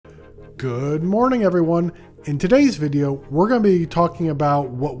Good morning, everyone. In today's video, we're going to be talking about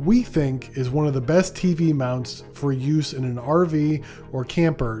what we think is one of the best TV mounts for use in an RV or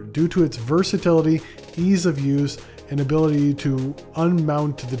camper due to its versatility, ease of use, and ability to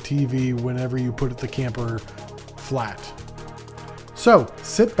unmount the TV whenever you put the camper flat. So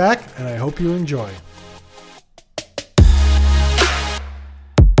sit back and I hope you enjoy.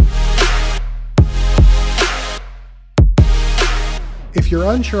 If you're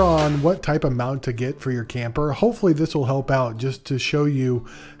unsure on what type of mount to get for your camper, hopefully this will help out just to show you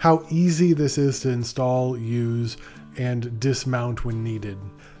how easy this is to install, use, and dismount when needed.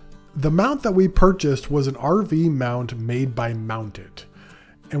 The mount that we purchased was an RV mount made by Mount It.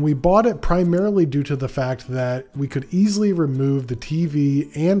 And we bought it primarily due to the fact that we could easily remove the TV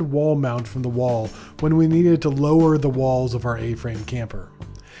and wall mount from the wall when we needed to lower the walls of our A-frame camper.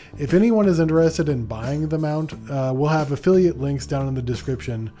 If anyone is interested in buying the mount, we'll have affiliate links down in the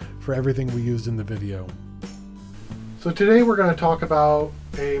description for everything we used in the video. So today we're going to talk about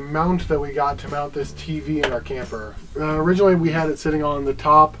a mount that we got to mount this TV in our camper. Originally we had it sitting on the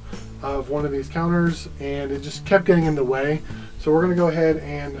top of one of these counters and it just kept getting in the way. So we're going to go ahead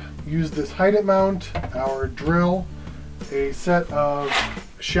and use this hide it mount, our drill, a set of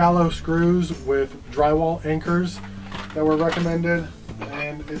shallow screws with drywall anchors that were recommended,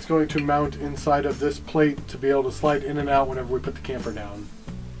 and it's going to mount inside of this plate to be able to slide in and out whenever we put the camper down.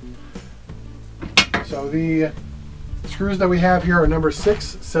 So the screws that we have here are number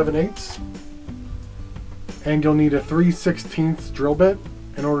 6 7/8, and you'll need a 3/16 drill bit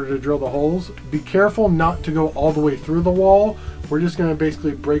in order to drill the holes. Be careful not to go all the way through the wall. We're just going to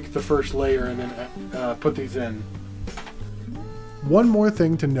basically break the first layer and then put these in. One more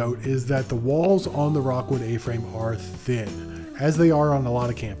thing to note is that the walls on the Rockwood A-frame are thin, as they are on a lot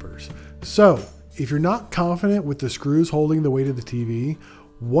of campers. So if you're not confident with the screws holding the weight of the TV,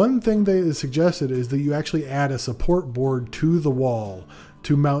 one thing that is suggested is that you actually add a support board to the wall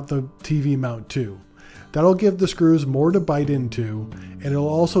to mount the TV mount to. That'll give the screws more to bite into, and it'll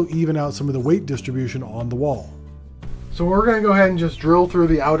also even out some of the weight distribution on the wall. So we're going to go ahead and just drill through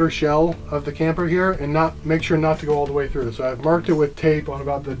the outer shell of the camper here and make sure not to go all the way through. So I've marked it with tape on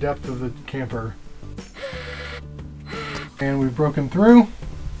about the depth of the camper. And we've broken through.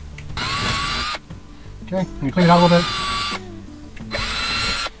 Okay, can you clean it out a little bit?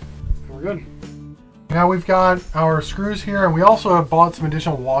 And we're good. Now we've got our screws here, and we also have bought some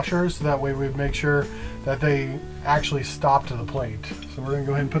additional washers, so that way we make sure that they actually stop to the plate. So we're going to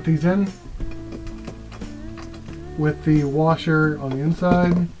go ahead and put these in with the washer on the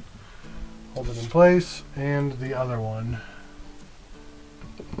inside, hold it in place, and the other one.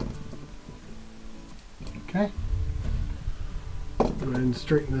 Okay. Go ahead and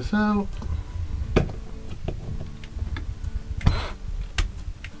straighten this out.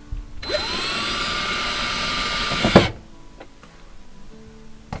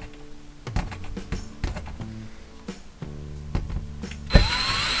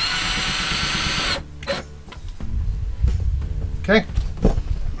 Okay,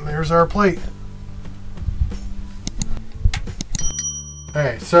 there's our plate.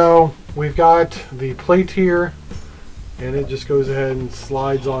 Okay, so we've got the plate here, and it just goes ahead and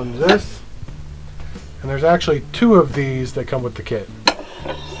slides on this. And there's actually 2 of these that come with the kit.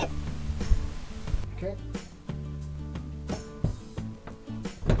 Okay.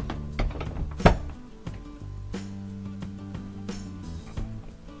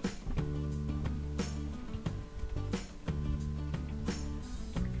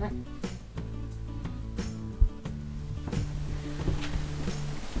 Okay.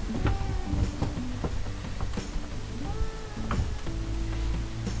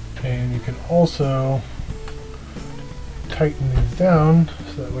 And you can also tighten these down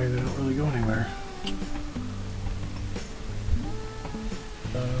so that way they don't really go anywhere.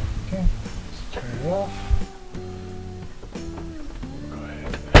 Okay, let's turn it off. Go ahead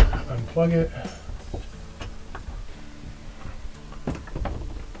and unplug it.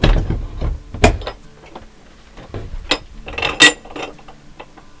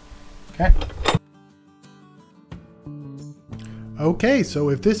 Okay. Okay, so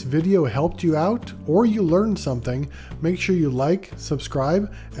if this video helped you out or you learned something, make sure you like,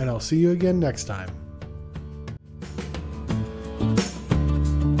 subscribe, and I'll see you again next time.